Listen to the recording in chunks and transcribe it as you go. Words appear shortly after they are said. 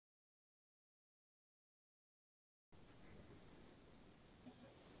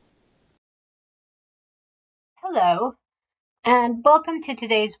Hello, and welcome to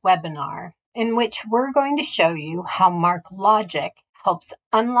today's webinar, in which we're going to show you how MarkLogic helps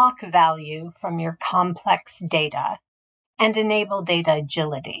unlock value from your complex data and enable data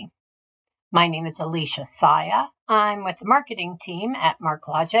agility. My name is Alicia Saya. I'm with the marketing team at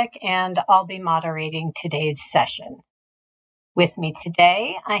MarkLogic, and I'll be moderating today's session. With me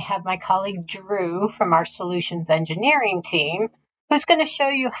today, I have my colleague Drew from our solutions engineering team, who's going to show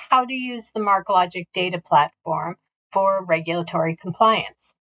you how to use the MarkLogic data platform for regulatory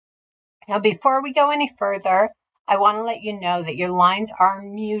compliance. Now, before we go any further, I want to let you know that your lines are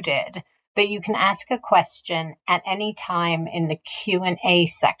muted, but you can ask a question at any time in the Q&A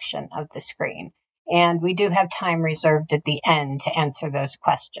section of the screen, and we do have time reserved at the end to answer those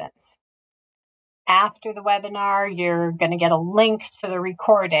questions. After the webinar, you're going to get a link to the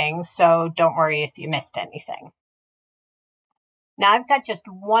recording, so don't worry if you missed anything. Now, I've got just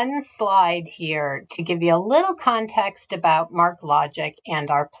one slide here to give you a little context about MarkLogic and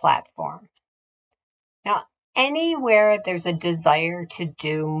our platform. Now, anywhere there's a desire to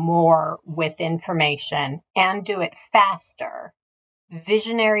do more with information and do it faster,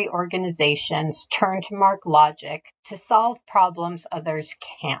 visionary organizations turn to MarkLogic to solve problems others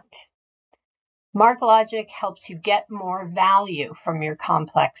can't. MarkLogic helps you get more value from your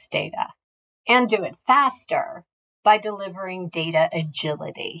complex data and do it faster by delivering data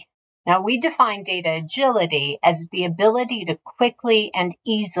agility. Now, we define data agility as the ability to quickly and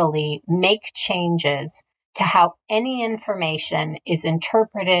easily make changes to how any information is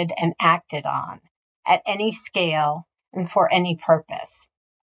interpreted and acted on at any scale and for any purpose.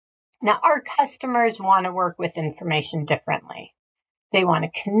 Now, our customers want to work with information differently. They want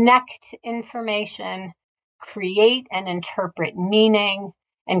to connect information, create and interpret meaning,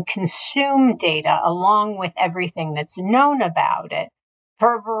 and consume data along with everything that's known about it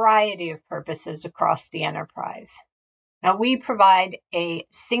for a variety of purposes across the enterprise. Now, we provide a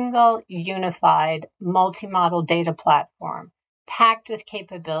single, unified, multi-model data platform packed with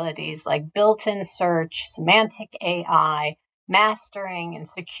capabilities like built-in search, semantic AI, mastering, and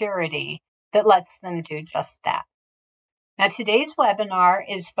security that lets them do just that. Now, today's webinar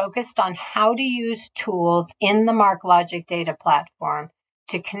is focused on how to use tools in the MarkLogic data platform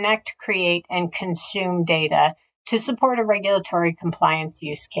to connect, create, and consume data to support a regulatory compliance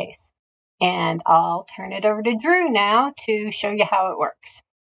use case. And I'll turn it over to Drew now to show you how it works.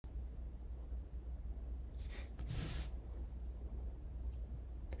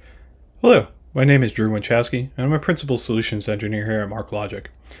 Hello, my name is Drew Winchowski, and I'm a Principal Solutions Engineer here at MarkLogic.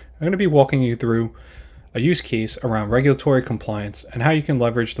 I'm going to be walking you through a use case around regulatory compliance and how you can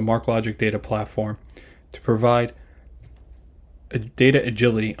leverage the MarkLogic data platform to provide a data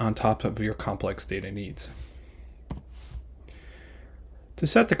agility on top of your complex data needs. To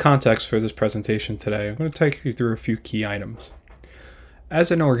set the context for this presentation today, I'm going to take you through a few key items.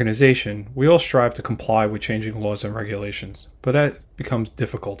 As an organization, we all strive to comply with changing laws and regulations, but that becomes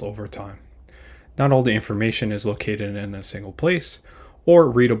difficult over time. Not all the information is located in a single place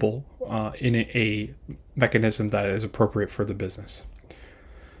or readable in a mechanism that is appropriate for the business.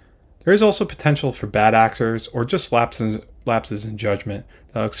 There is also potential for bad actors or just lapses in judgment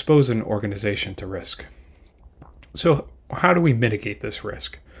that expose an organization to risk. So how do we mitigate this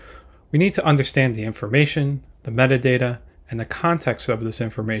risk? We need to understand the information, the metadata, and the context of this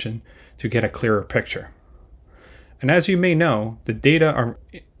information to get a clearer picture. And as you may know, the data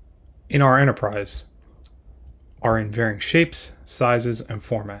in our enterprise are in varying shapes, sizes, and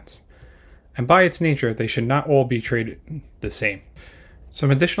formats. And by its nature, they should not all be treated the same. Some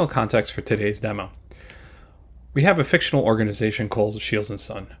additional context for today's demo. We have a fictional organization called Shields &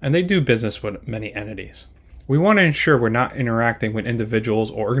 Son, and they do business with many entities. We want to ensure we're not interacting with individuals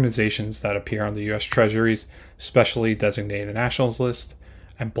or organizations that appear on the U.S. Treasury's Specially Designated Nationals list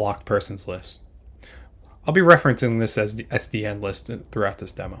and Blocked Persons list. I'll be referencing this as the SDN list throughout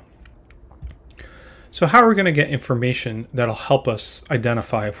this demo. So how are we going to get information that'll help us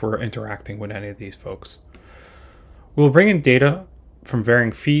identify if we're interacting with any of these folks? We'll bring in data from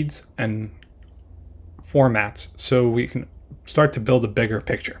varying feeds and formats so we can start to build a bigger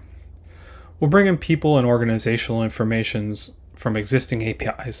picture. We'll bring in people and organizational informations from existing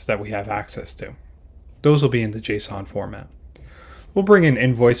APIs that we have access to. Those will be in the JSON format. We'll bring in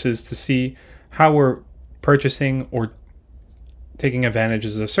invoices to see how we're purchasing or taking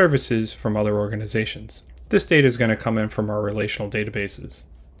advantages of services from other organizations. This data is going to come in from our relational databases.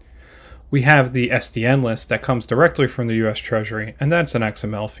 We have the SDN list that comes directly from the US Treasury, and that's an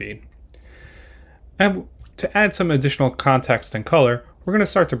XML feed. And to add some additional context and color, we're going to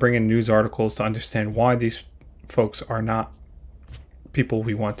start to bring in news articles to understand why these folks are not people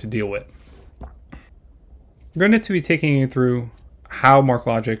we want to deal with. We're going to be taking you through how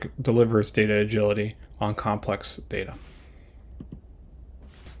MarkLogic delivers data agility on complex data.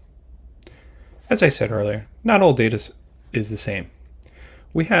 As I said earlier, not all data is the same.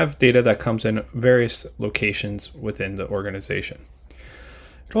 We have data that comes in various locations within the organization.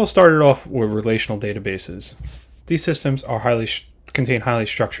 It all started off with relational databases. These systems are contain highly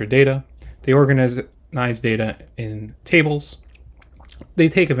structured data. They organize data in tables. They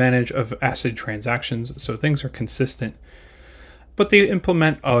take advantage of ACID transactions, so things are consistent, but they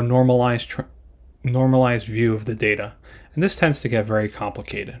implement a normalized view of the data, and this tends to get very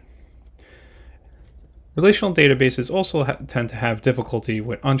complicated. Relational databases also tend to have difficulty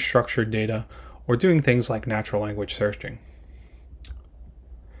with unstructured data or doing things like natural language searching.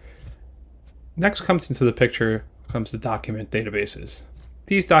 Next comes into the picture comes the document databases.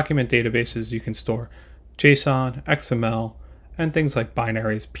 These document databases you can store JSON, XML, and things like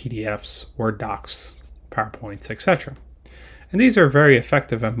binaries, PDFs, Word docs, PowerPoints, etc. And these are very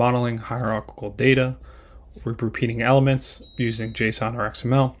effective at modeling hierarchical data, repeating elements using JSON or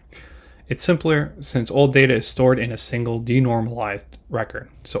XML. It's simpler since all data is stored in a single denormalized record.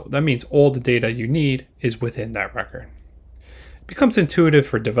 So that means all the data you need is within that record. It becomes intuitive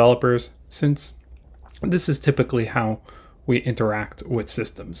for developers since this is typically how we interact with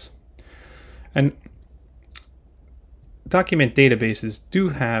systems. And document databases do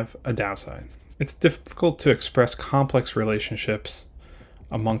have a downside. It's difficult to express complex relationships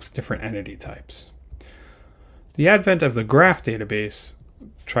amongst different entity types. The advent of the graph database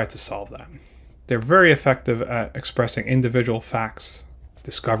tried to solve that. They're very effective at expressing individual facts,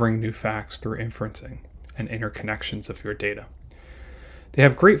 discovering new facts through inferencing, and interconnections of your data. They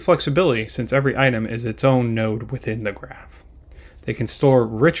have great flexibility since every item is its own node within the graph. They can store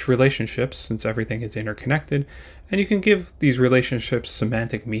rich relationships since everything is interconnected, and you can give these relationships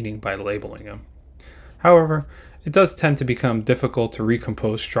semantic meaning by labeling them. However, it does tend to become difficult to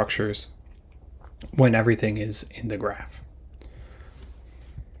recompose structures when everything is in the graph.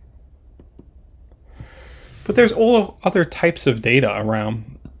 But there's all other types of data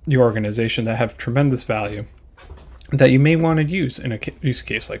around the organization that have tremendous value that you may want to use in a use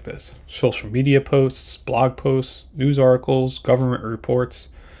case like this. Social media posts, blog posts, news articles, government reports,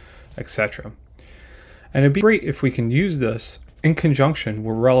 etc. And it'd be great if we can use this in conjunction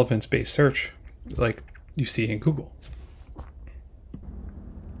with relevance-based search like you see in Google.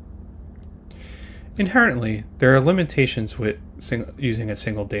 Inherently, there are limitations with using a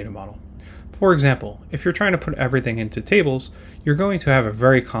single data model. For example, if you're trying to put everything into tables, you're going to have a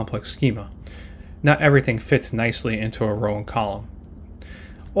very complex schema. Not everything fits nicely into a row and column.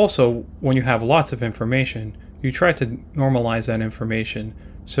 Also, when you have lots of information, you try to normalize that information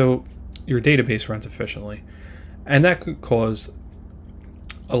so your database runs efficiently. And that could cause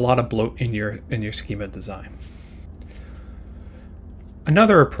a lot of bloat in your schema design.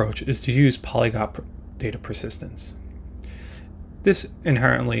 Another approach is to use polyglot data persistence. This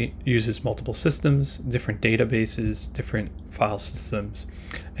inherently uses multiple systems, different databases, different file systems,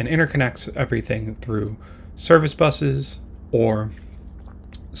 and interconnects everything through service buses or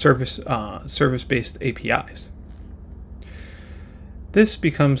service-based APIs. This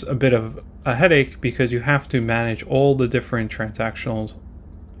becomes a bit of a headache because you have to manage all the different transactional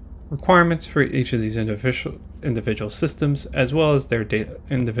requirements for each of these individual systems, as well as their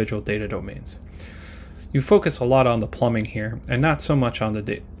individual data domains. You focus a lot on the plumbing here and not so much on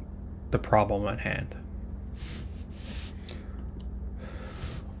the problem at hand.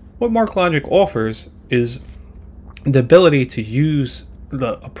 What MarkLogic offers is the ability to use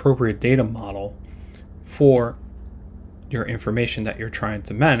the appropriate data model for your information that you're trying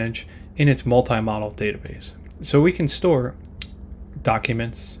to manage in its multi-model database. So we can store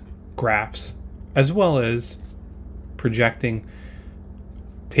documents, graphs, as well as projecting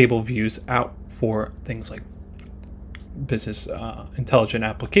table views out for things like business intelligent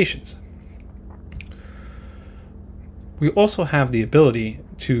applications. We also have the ability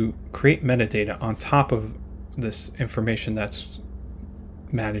to create metadata on top of this information that's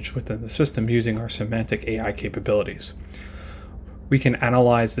managed within the system using our semantic AI capabilities. We can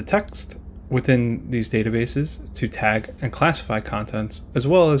analyze the text within these databases to tag and classify contents, as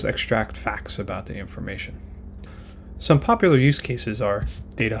well as extract facts about the information. Some popular use cases are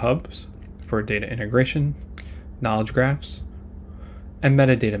data hubs for data integration, knowledge graphs, and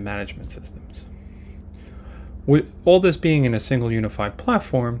metadata management systems. With all this being in a single unified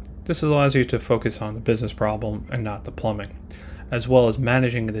platform, this allows you to focus on the business problem and not the plumbing, as well as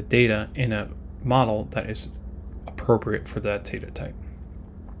managing the data in a model that is appropriate for that data type.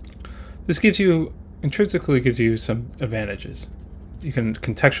 This intrinsically gives you some advantages. You can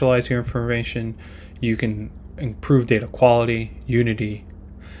contextualize your information, you can improve data quality, unity,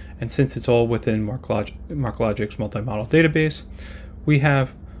 and since it's all within MarkLogic's multi-model database, we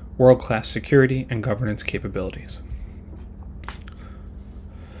have world-class security and governance capabilities.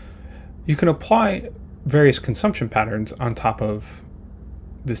 You can apply various consumption patterns on top of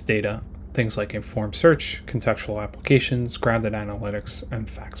this data, things like informed search, contextual applications, grounded analytics, and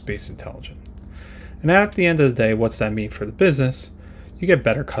facts-based intelligence. And at the end of the day, what's that mean for the business? You get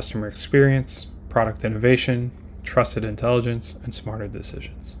better customer experience, product innovation, trusted intelligence, and smarter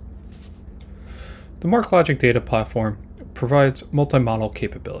decisions. The MarkLogic data platform provides multi-model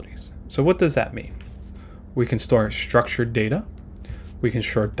capabilities. So what does that mean? We can store structured data. We can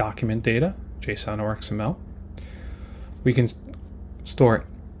store document data, JSON or XML. We can store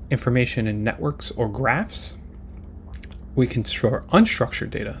information in networks or graphs. We can store unstructured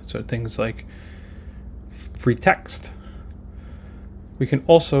data, so things like free text. We can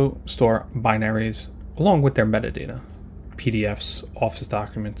also store binaries along with their metadata, PDFs, Office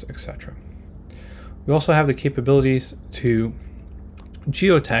documents, etc. We also have the capabilities to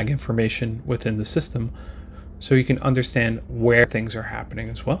geotag information within the system so you can understand where things are happening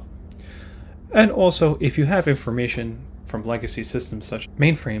as well. And also, if you have information from legacy systems such as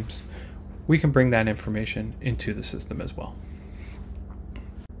mainframes, we can bring that information into the system as well.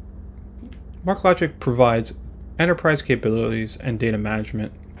 MarkLogic provides enterprise capabilities and data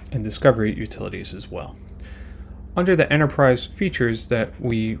management and discovery utilities as well. Under the enterprise features that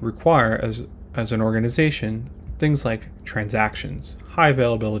we require as an organization, things like transactions, high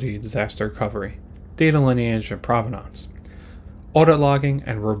availability disaster recovery, data lineage and provenance, audit logging,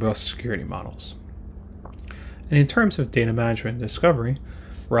 and robust security models. And in terms of data management and discovery,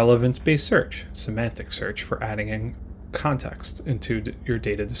 relevance-based search, semantic search for adding in context into your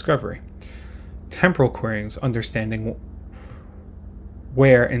data discovery, temporal queries, understanding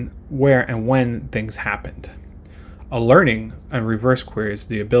where and when things happened, alerting and reverse queries,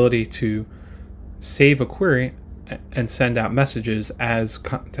 the ability to save a query and send out messages as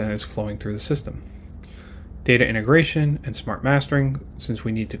content is flowing through the system, data integration and smart mastering, since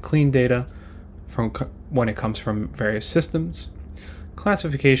we need to clean data from when it comes from various systems,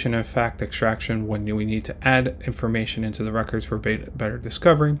 classification and fact extraction when we need to add information into the records for better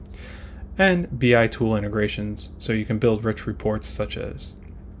discovery, and BI tool integrations so you can build rich reports such as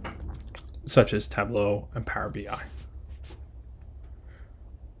Tableau and Power BI.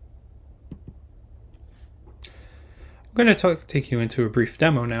 I'm going to take you into a brief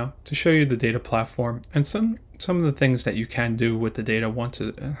demo now to show you the data platform and some of the things that you can do with the data once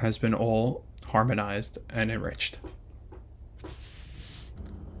it has been all harmonized and enriched.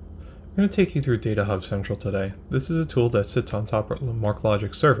 I'm going to take you through Data Hub Central today. This is a tool that sits on top of the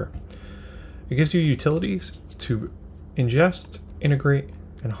MarkLogic server. It gives you utilities to ingest, integrate,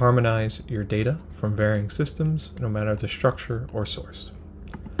 and harmonize your data from varying systems, no matter the structure or source.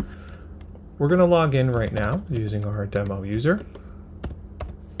 We're going to log in right now using our demo user.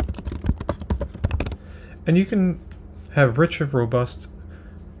 And you can have rich and robust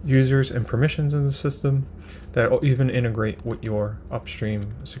users and permissions in the system that will even integrate with your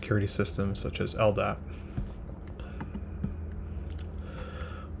upstream security systems such as LDAP.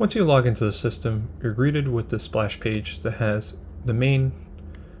 Once you log into the system, you're greeted with this splash page that has the main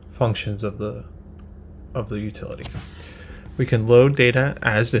functions of the utility. We can load data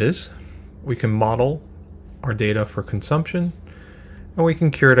as is, we can model our data for consumption, and we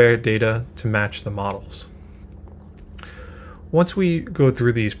can curate our data to match the models. Once we go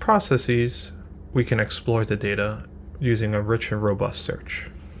through these processes, we can explore the data using a rich and robust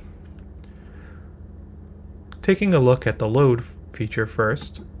search. Taking a look at the load feature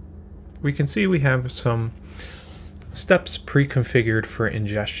first, we can see we have some steps pre-configured for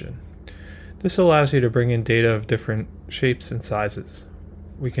ingestion. This allows you to bring in data of different shapes and sizes.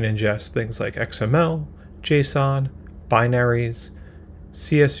 We can ingest things like XML, JSON, binaries,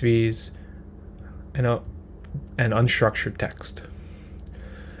 CSVs, and unstructured text.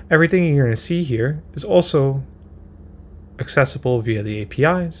 Everything you're going to see here is also accessible via the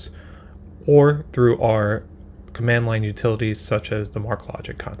APIs or through our command line utilities such as the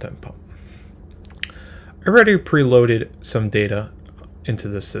MarkLogic content pump. I already preloaded some data into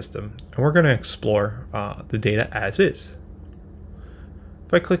the system, and we're going to explore the data as is.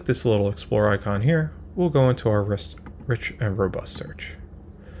 If I click this little explore icon here, we'll go into our rich and robust search.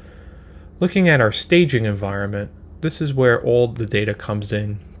 Looking at our staging environment, this is where all the data comes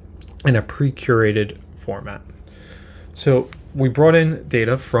in a pre-curated format. So we brought in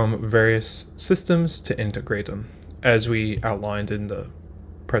data from various systems to integrate them, as we outlined in the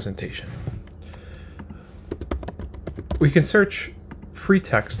presentation. We can search free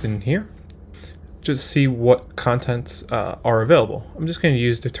text in here. just see what contents are available. I'm just going to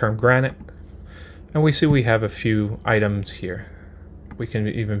use the term granite, and we see we have a few items here. We can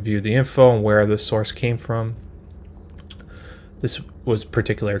even view the info and where the source came from. This was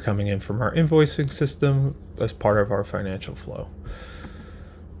particularly coming in from our invoicing system as part of our financial flow.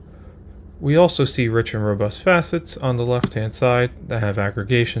 We also see rich and robust facets on the left-hand side that have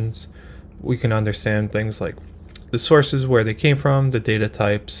aggregations. We can understand things like the sources, where they came from, the data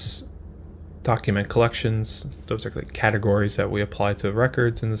types, document collections. Those are like categories that we apply to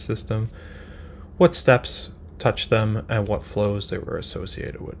records in the system, what steps touch them, and what flows they were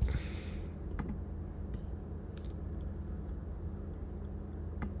associated with.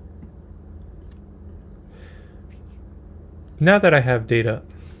 Now that I have data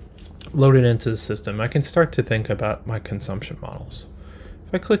loaded into the system, I can start to think about my consumption models.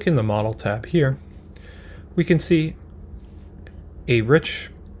 If I click in the Model tab here, we can see a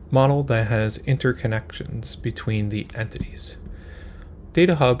rich model that has interconnections between the entities.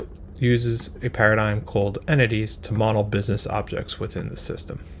 Data Hub uses a paradigm called entities to model business objects within the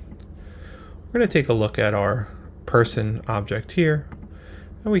system. We're going to take a look at our person object here,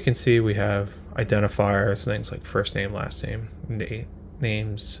 and we can see we have identifiers, things like first name, last name,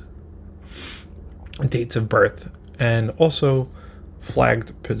 names, dates of birth, and also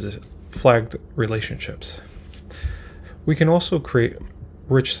flagged relationships. We can also create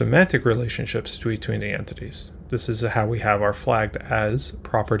rich semantic relationships between the entities. This is how we have our flagged as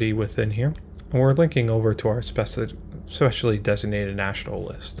property within here, and we're linking over to our specially designated national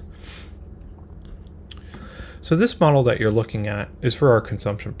list. So this model that you're looking at is for our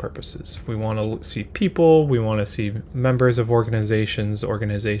consumption purposes. We want to see people, we want to see members of organizations,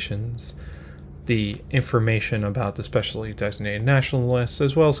 the information about the specially designated national list,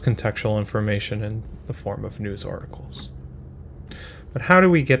 as well as contextual information in the form of news articles. But how do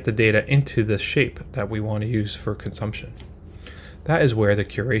we get the data into the shape that we want to use for consumption? That is where the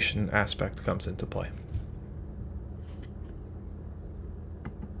curation aspect comes into play.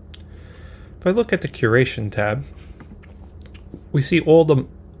 If I look at the curation tab, we see all the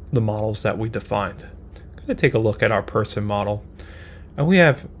models that we defined. I'm going to take a look at our person model, and we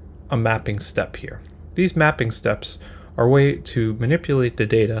have a mapping step here. These mapping steps are a way to manipulate the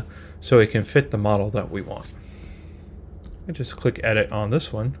data so it can fit the model that we want. I just click edit on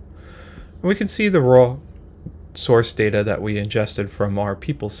this one, and we can see the raw source data that we ingested from our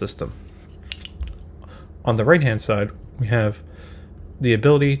people system. On the right hand side, we have the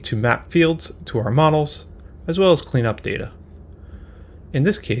ability to map fields to our models, as well as clean up data. In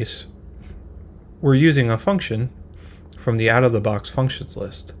this case, we're using a function from the out-of-the-box functions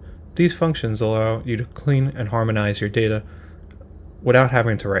list. These functions allow you to clean and harmonize your data without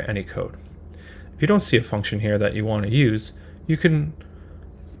having to write any code. If you don't see a function here that you want to use, you can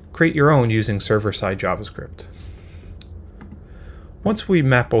create your own using server-side JavaScript. Once we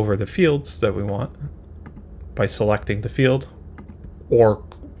map over the fields that we want by selecting the field or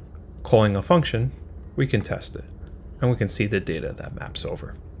calling a function, we can test it, and we can see the data that maps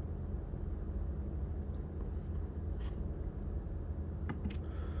over.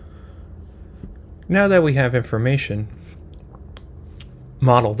 Now that we have information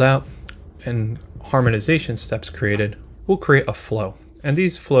modeled out and harmonization steps created, we'll create a flow, and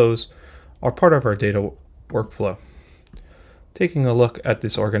these flows are part of our data workflow. Taking a look at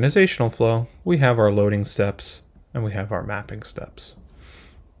this organizational flow, we have our loading steps and we have our mapping steps.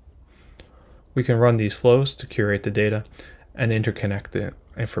 We can run these flows to curate the data and interconnect the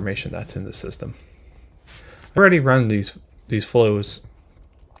information that's in the system. I've already run these flows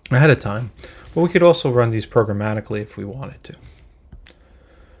ahead of time, but we could also run these programmatically if we wanted to.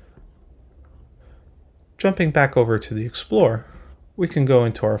 Jumping back over to the Explorer, we can go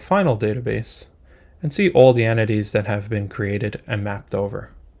into our final database and see all the entities that have been created and mapped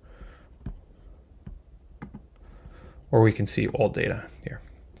over. Or we can see all data here.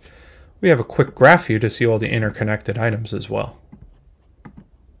 We have a quick graph view to see all the interconnected items as well.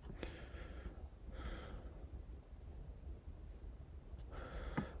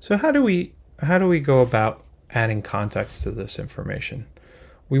 So how do we go about adding context to this information?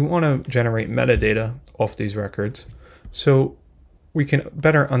 We want to generate metadata off these records so we can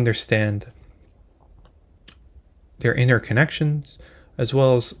better understand their interconnections as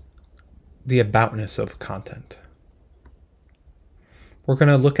well as the aboutness of content. We're going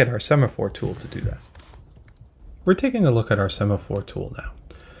to look at our semaphore tool to do that. We're taking a look at our semaphore tool now.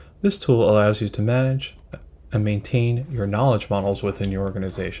 This tool allows you to manage and maintain your knowledge models within your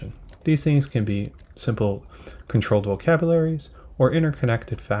organization. These things can be simple controlled vocabularies or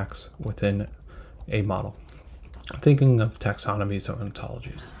interconnected facts within a model. Thinking of taxonomies or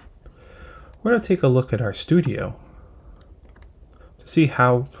ontologies. We're going to take a look at our studio to see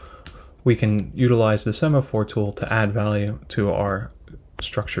how we can utilize the semaphore tool to add value to our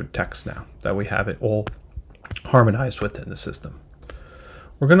structured text now that we have it all harmonized within the system.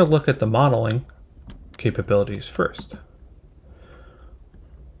 We're going to look at the modeling capabilities first.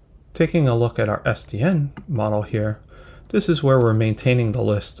 Taking a look at our SDN model here, this is where we're maintaining the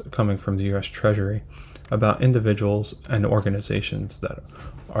list coming from the US Treasury about individuals and organizations that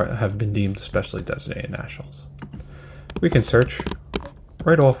have been deemed specially designated nationals. We can search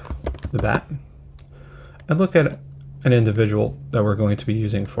right off the bat and look at an individual that we're going to be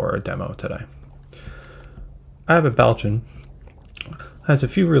using for our demo today. Abbott Belgian has a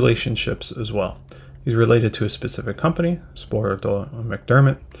few relationships as well. He's related to a specific company, Spore Doyle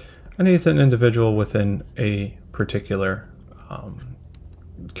McDermott, and he's an individual within a particular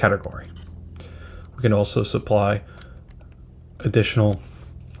category. We can also supply additional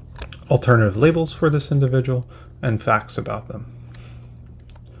alternative labels for this individual and facts about them.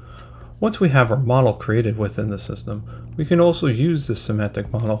 Once we have our model created within the system, we can also use this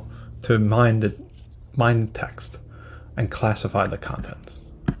semantic model to mine text and classify the contents.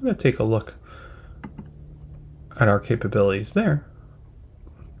 I'm going to take a look at our capabilities there.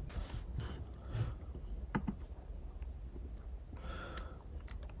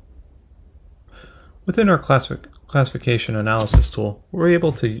 Within our classification analysis tool, we're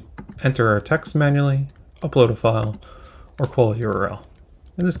able to enter our text manually, upload a file, or call a URL.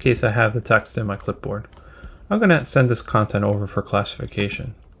 In this case, I have the text in my clipboard. I'm going to send this content over for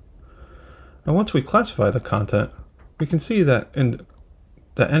classification. And once we classify the content, we can see that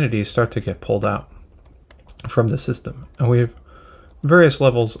the entities start to get pulled out from the system. And we have various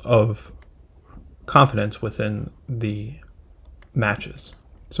levels of confidence within the matches.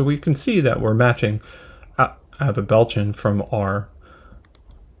 So we can see that we're matching Abbott Belgian from our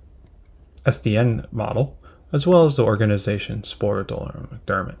SDN model, as well as the organization Spore Doyle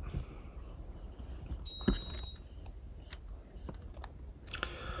McDermott.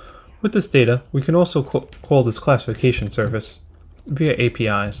 With this data, we can also call this classification service via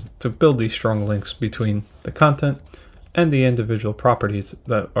APIs to build these strong links between the content and the individual properties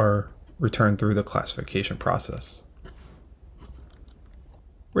that are returned through the classification process.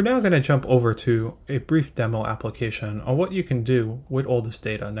 We're now going to jump over to a brief demo application on what you can do with all this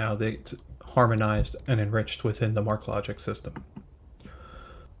data now that it's harmonized and enriched within the MarkLogic system.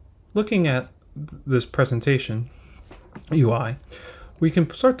 Looking at this presentation UI, we can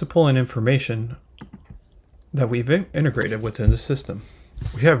start to pull in information that we've integrated within the system.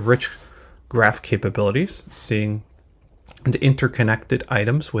 We have rich graph capabilities, seeing the interconnected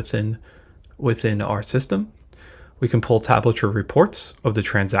items within our system. We can pull tabulature reports of the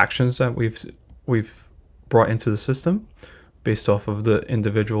transactions that we've brought into the system based off of the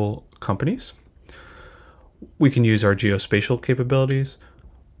individual companies. We can use our geospatial capabilities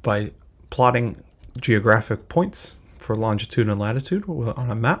by plotting geographic points for longitude and latitude on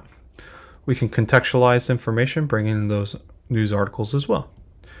a map. We can contextualize information, bring in those news articles as well.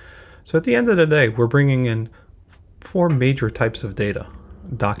 So at the end of the day, we're bringing in 4 major types of data: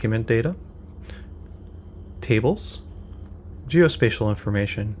 document data, tables, geospatial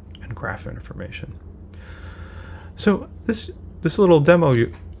information, and graph information. So this little demo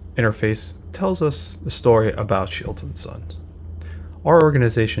interface tells us the story about Shields & Sons. Our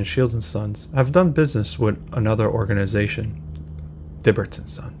organization, Shields & Sons, have done business with another organization, Dibberts &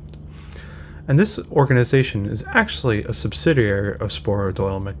 Sons. And this organization is actually a subsidiary of Spore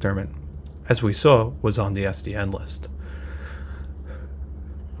Doyle McDermott, as we saw was on the SDN list.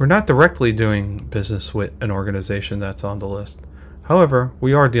 We're not directly doing business with an organization that's on the list. However,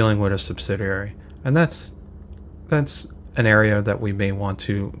 we are dealing with a subsidiary, and that's an area that we may want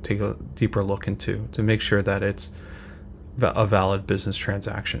to take a deeper look into to make sure that it's a valid business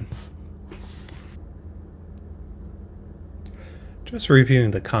transaction. Just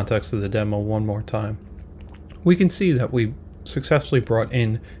reviewing the context of the demo one more time, we can see that we successfully brought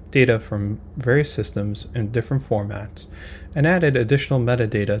in data from various systems in different formats and added additional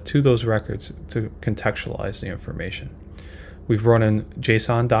metadata to those records to contextualize the information. We've brought in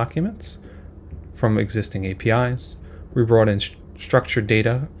JSON documents from existing APIs. We brought in structured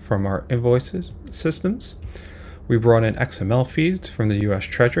data from our invoices systems. We brought in XML feeds from the US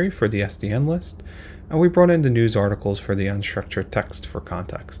Treasury for the SDN list, and we brought in the news articles for the unstructured text for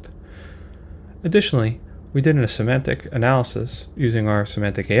context. Additionally, we did a semantic analysis using our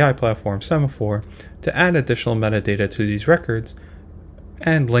semantic AI platform, Semaphore, to add additional metadata to these records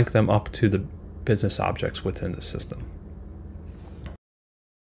and link them up to the business objects within the system.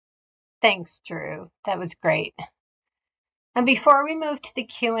 Thanks, Drew. That was great. And before we move to the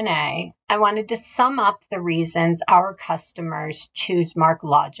Q&A, I wanted to sum up the reasons our customers choose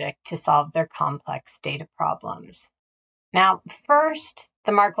MarkLogic to solve their complex data problems. Now, first,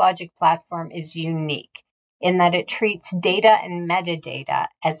 the MarkLogic platform is unique in that it treats data and metadata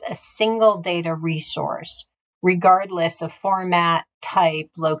as a single data resource, regardless of format, type,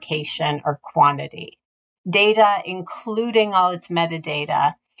 location, or quantity. Data, including all its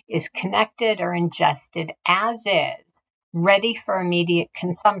metadata, is connected or ingested as is, ready for immediate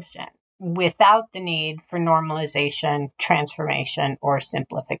consumption, without the need for normalization, transformation, or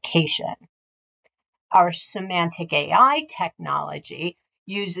simplification. Our semantic AI technology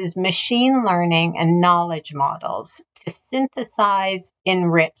uses machine learning and knowledge models to synthesize,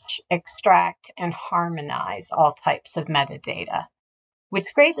 enrich, extract, and harmonize all types of metadata,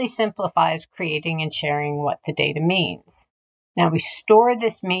 which greatly simplifies creating and sharing what the data means. Now, we store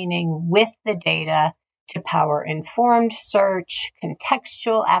this meaning with the data to power informed search,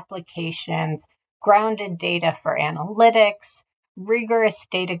 contextual applications, grounded data for analytics, rigorous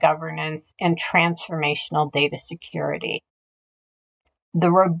data governance, and transformational data security.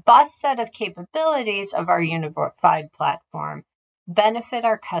 The robust set of capabilities of our unified platform benefit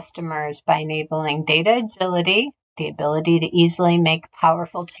our customers by enabling data agility, the ability to easily make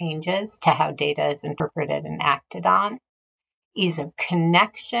powerful changes to how data is interpreted and acted on, ease of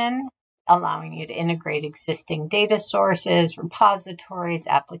connection, allowing you to integrate existing data sources, repositories,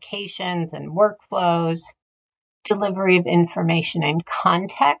 applications, and workflows, delivery of information in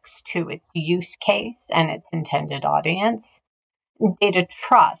context to its use case and its intended audience, data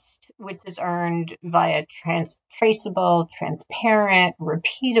trust, which is earned via traceable, transparent,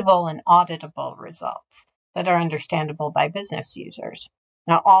 repeatable, and auditable results that are understandable by business users.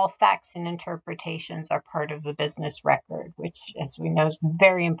 Now, all facts and interpretations are part of the business record, which, as we know, is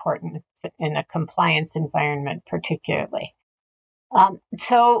very important in a compliance environment, particularly.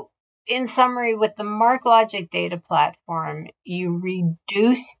 In summary, with the MarkLogic data platform, you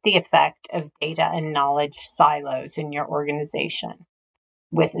reduce the effect of data and knowledge silos in your organization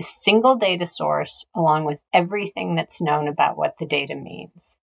with a single data source, along with everything that's known about what the data means.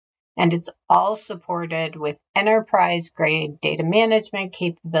 And it's all supported with enterprise-grade data management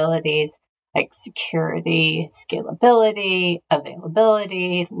capabilities like security, scalability,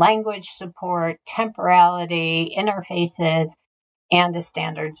 availability, language support, temporality, interfaces, and a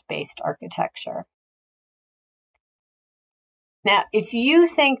standards-based architecture. Now, if you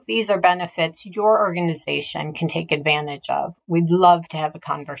think these are benefits your organization can take advantage of, we'd love to have a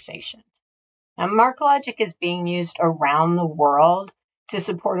conversation. Now, MarkLogic is being used around the world to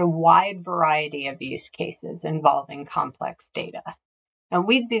support a wide variety of use cases involving complex data. And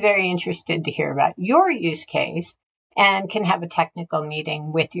we'd be very interested to hear about your use case and can have a technical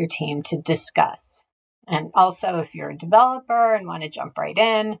meeting with your team to discuss. And also, if you're a developer and want to jump right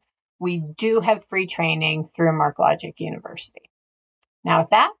in, we do have free training through MarkLogic University. Now,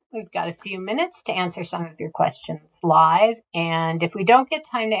 with that, we've got a few minutes to answer some of your questions live. And if we don't get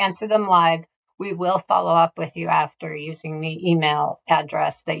time to answer them live, we will follow up with you after using the email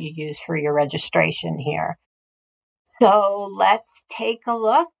address that you use for your registration here. So let's take a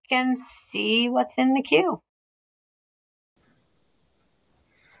look and see what's in the queue.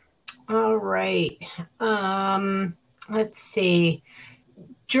 All right. Let's see.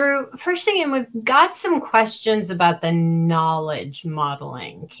 Drew, first thing, and we've got some questions about the knowledge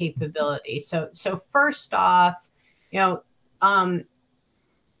modeling capability. So first off,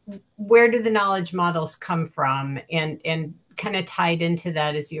 where do the knowledge models come from? And kind of tied into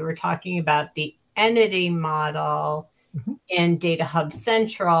that, as you were talking about the entity model in Data Hub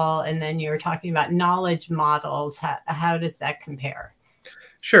Central, and then you were talking about knowledge models. How does that compare?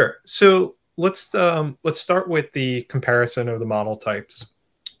 Sure. So let's start with the comparison of the model types.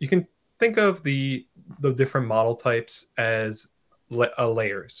 You can think of the different model types as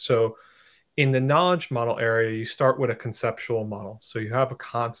layers. So in the knowledge model area, you start with a conceptual model. So you have a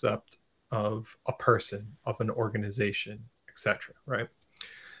concept of a person, of an organization, etc., right?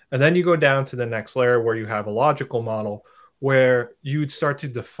 And then you go down to the next layer where you have a logical model where you'd start to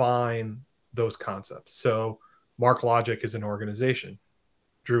define those concepts. So MarkLogic is an organization.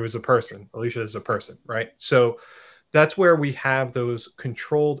 Drew is a person. Alicia is a person, right? So that's where we have those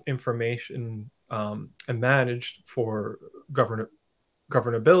controlled information and managed for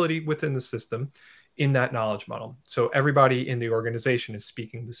governability within the system in that knowledge model. So everybody in the organization is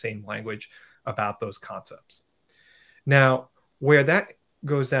speaking the same language about those concepts. Now, where that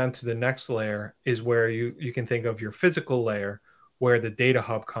goes down to the next layer is where you can think of your physical layer, where the data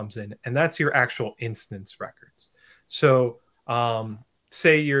hub comes in, and that's your actual instance records. So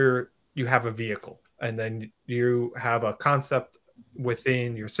say you have a vehicle and then you have a concept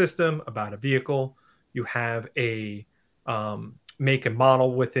within your system about a vehicle. You have a make and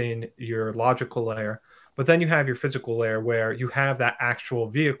model within your logical layer, but then you have your physical layer where you have that actual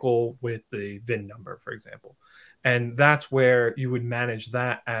vehicle with the VIN number, for example. And that's where you would manage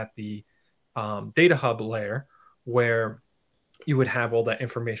that at the data hub layer, where you would have all that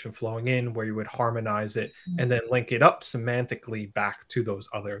information flowing in, where you would harmonize it and then link it up semantically back to those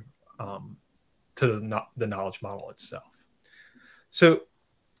other to the knowledge model itself. So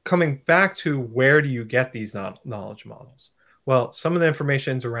coming back to where do you get these knowledge models? Well, some of the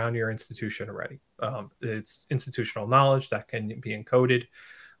information is around your institution already. It's institutional knowledge that can be encoded.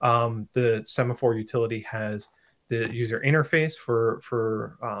 The semaphore utility has the user interface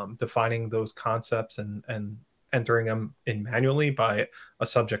for defining those concepts and entering them in manually by a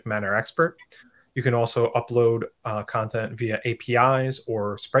subject matter expert. You can also upload content via APIs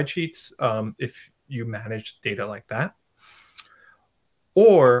or spreadsheets if you manage data like that.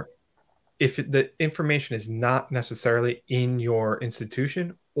 Or if the information is not necessarily in your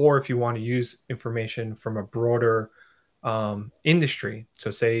institution, or if you want to use information from a broader industry.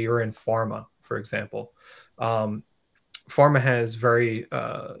 So say you're in pharma, for example. Pharma has very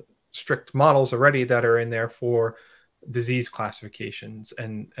strict models already that are in there for disease classifications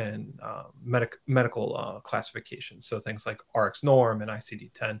and medical classifications. So things like RX norm and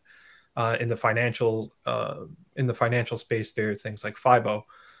ICD-10. In the financial space, there's things like FIBO.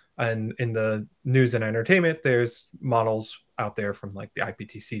 And in the news and entertainment, there's models out there from like the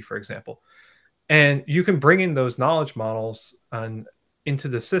IPTC, for example. And you can bring in those knowledge models into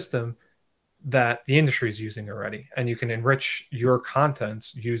the system that the industry is using already, and you can enrich your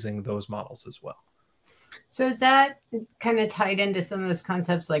contents using those models as well. So is that kind of tied into some of those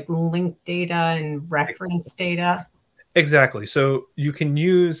concepts like linked data and reference data? Exactly. So you can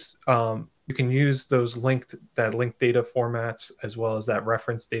use those linked data formats, as well as that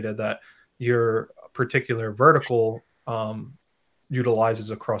reference data that your particular vertical utilizes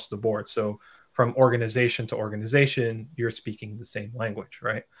across the board. So from organization to organization, you're speaking the same language,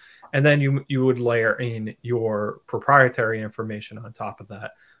 right? And then you would layer in your proprietary information on top of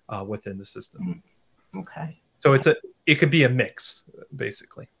that within the system. Okay. So it could be a mix,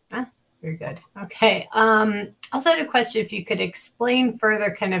 basically. Very good. Okay. Also had a question, if you could explain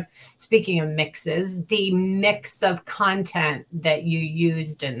further, kind of speaking of mixes, the mix of content that you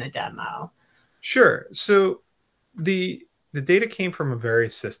used in the demo. Sure. So the data came from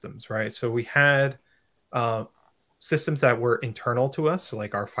various systems, right? So we had systems that were internal to us, so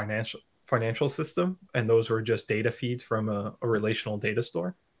like our financial system, and those were just data feeds from a relational data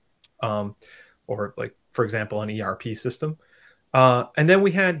store, or like, for example, an ERP system. And then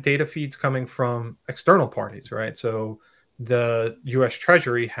we had data feeds coming from external parties, right? So the US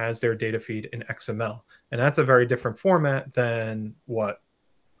Treasury has their data feed in XML, and that's a very different format than what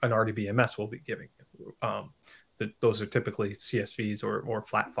an RDBMS will be giving you. Those are typically CSVs or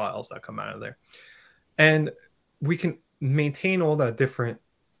flat files that come out of there. And we can maintain all the different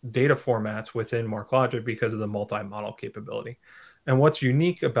data formats within MarkLogic because of the multi-model capability. And what's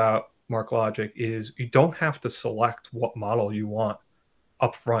unique about MarkLogic is you don't have to select what model you want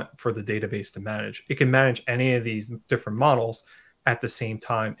upfront for the database to manage. It can manage any of these different models at the same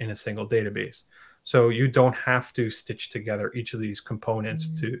time in a single database. So you don't have to stitch together each of these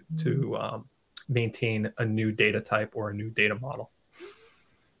components to maintain a new data type or a new data model.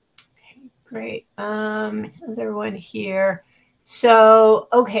 Okay, great. Another one here. So,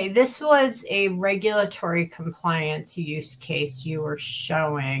 okay, this was a regulatory compliance use case you were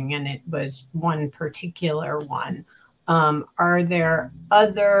showing, and it was one particular one. Are there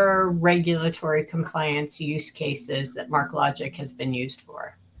other regulatory compliance use cases that MarkLogic has been used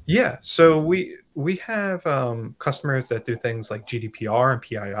for? Yeah, so we have customers that do things like GDPR and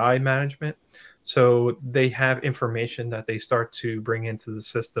PII management. So they have information that they start to bring into the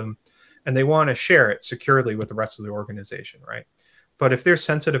system, and they want to share it securely with the rest of the organization, right? But if there's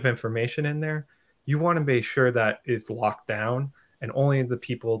sensitive information in there, you want to make sure that is locked down, and only the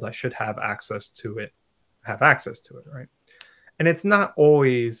people that should have access to it have access to it, right? And it's not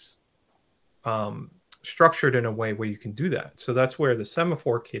always structured in a way where you can do that. So that's where the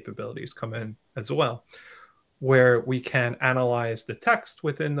semaphore capabilities come in as well, where we can analyze the text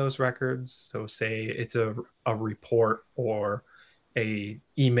within those records. So say it's a report or a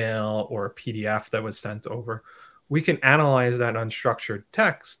email or a PDF that was sent over. We can analyze that unstructured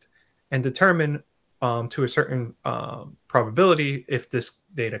text and determine to a certain probability if this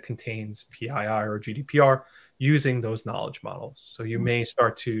data contains PII or GDPR using those knowledge models. So you may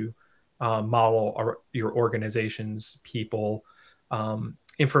start to model your organization's people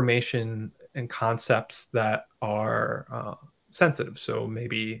information and concepts that are sensitive. So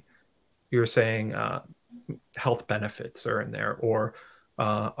maybe you're saying health benefits are in there, or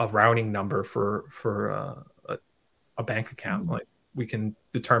a routing number for a bank account. Like, we can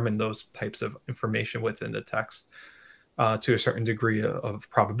determine those types of information within the text to a certain degree of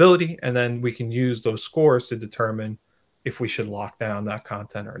probability, and then we can use those scores to determine if we should lock down that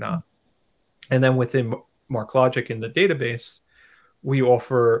content or not. And then within MarkLogic in the database, we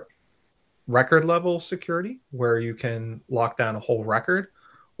offer record level security where you can lock down a whole record,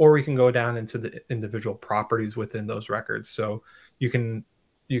 or we can go down into the individual properties within those records. So you can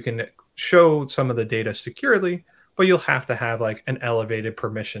show some of the data securely, but you'll have to have like an elevated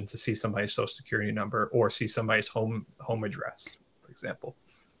permission to see somebody's social security number or see somebody's home address, for example.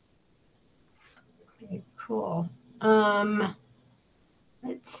 Okay, cool.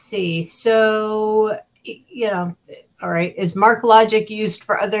 Let's see. So, all right, is MarkLogic used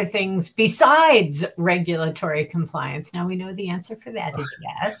for other things besides regulatory compliance? Now, we know the answer for that is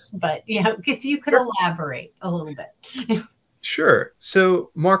yes, but if you could elaborate a little bit. Sure.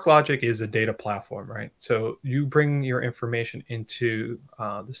 So MarkLogic is a data platform, right? So you bring your information into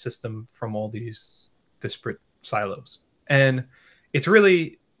the system from all these disparate silos, and it's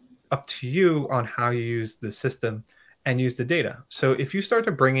really up to you on how you use the system and use the data. So if you start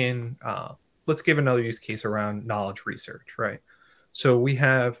to bring in, let's give another use case around knowledge research, right? So we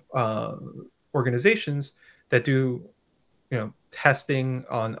have organizations that do, testing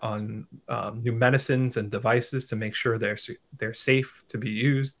on new medicines and devices to make sure they're safe to be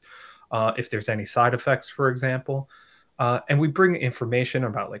used. If there's any side effects, for example, and we bring information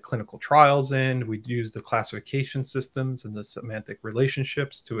about like clinical trials in. We use the classification systems and the semantic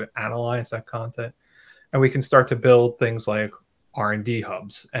relationships to analyze that content, and we can start to build things like R&D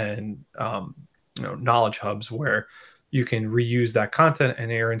hubs and knowledge hubs where you can reuse that content and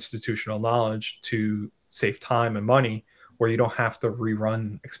your institutional knowledge to save time and money, where you don't have to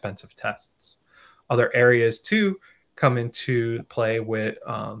rerun expensive tests. Other areas too come into play with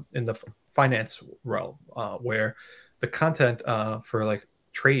in the finance realm, where the content for like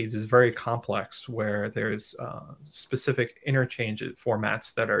trades is very complex, where there's specific interchange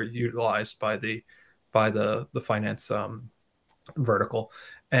formats that are utilized by the finance vertical,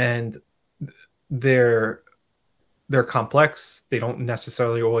 and they're complex. They don't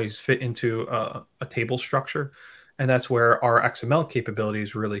necessarily always fit into a table structure, and that's where our XML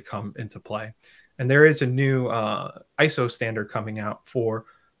capabilities really come into play. And there is a new ISO standard coming out for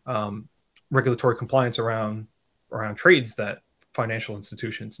regulatory compliance around trades that financial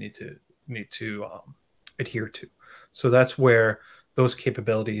institutions need to adhere to. So that's where those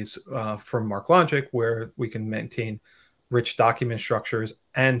capabilities from MarkLogic, where we can maintain rich document structures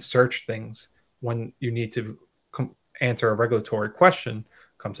and search things when you need to answer a regulatory question,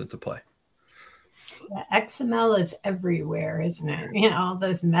 comes into play. Yeah, XML is everywhere, isn't it? All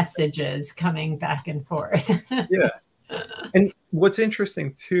those messages coming back and forth. Yeah. And what's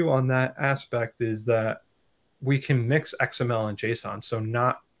interesting too on that aspect is that we can mix XML and JSON. So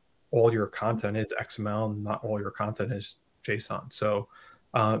not all your content is XML, not all your content is JSON. So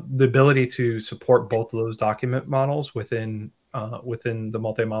the ability to support both of those document models within the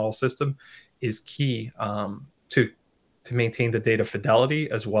multi-model system is key to maintain the data fidelity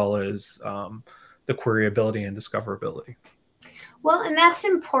as well as the queryability and discoverability. Well, and that's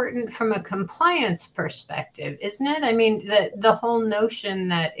important from a compliance perspective, isn't it? I mean, the whole notion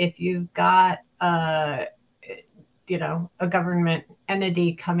that if you've got a government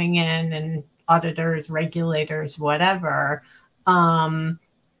entity coming in and auditors, regulators, whatever. I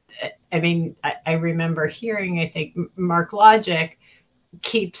mean, I remember hearing, I think MarkLogic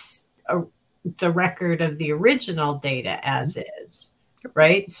keeps the record of the original data as is,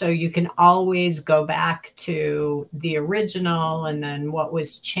 right? So you can always go back to the original and then what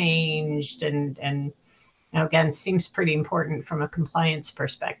was changed, and again, seems pretty important from a compliance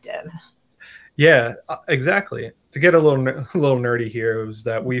perspective. Yeah, exactly. To get a little nerdy here, is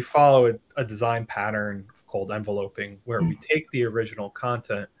that we follow a design pattern called enveloping, where we take the original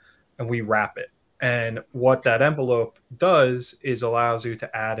content and we wrap it. And what that envelope does is allows you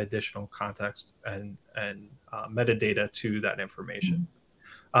to add additional context and metadata to that information.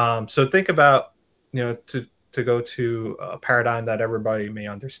 So think about, to go to a paradigm that everybody may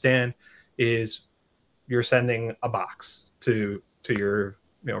understand, is you're sending a box to your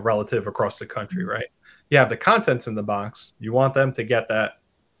relative across the country, right? You have the contents in the box. You want them to get that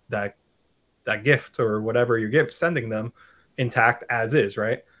gift or whatever you're sending them intact as is,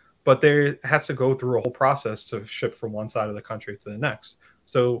 right? But there has to go through a whole process to ship from one side of the country to the next.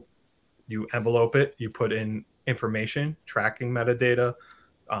 So you envelope it, you put in information, tracking metadata,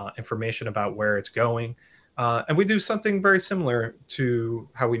 information about where it's going. And we do something very similar to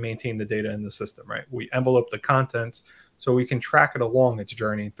how we maintain the data in the system, right? We envelope the contents so we can track it along its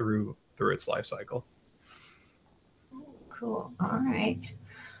journey through its life cycle. Cool. All right.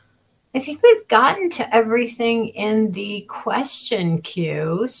 I think we've gotten to everything in the question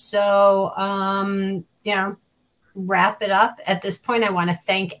queue. So, wrap it up. At this point, I want to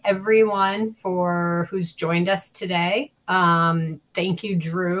thank everyone who's joined us today. Thank you,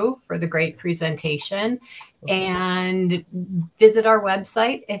 Drew, for the great presentation. And visit our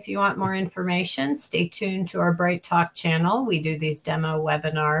website if you want more information. Stay tuned to our Bright Talk channel. We do these demo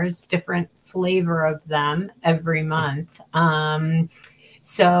webinars, different flavor of them every month.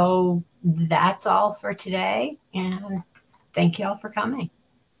 So that's all for today. And thank you all for coming.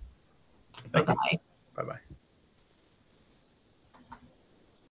 Bye-bye. Bye-bye.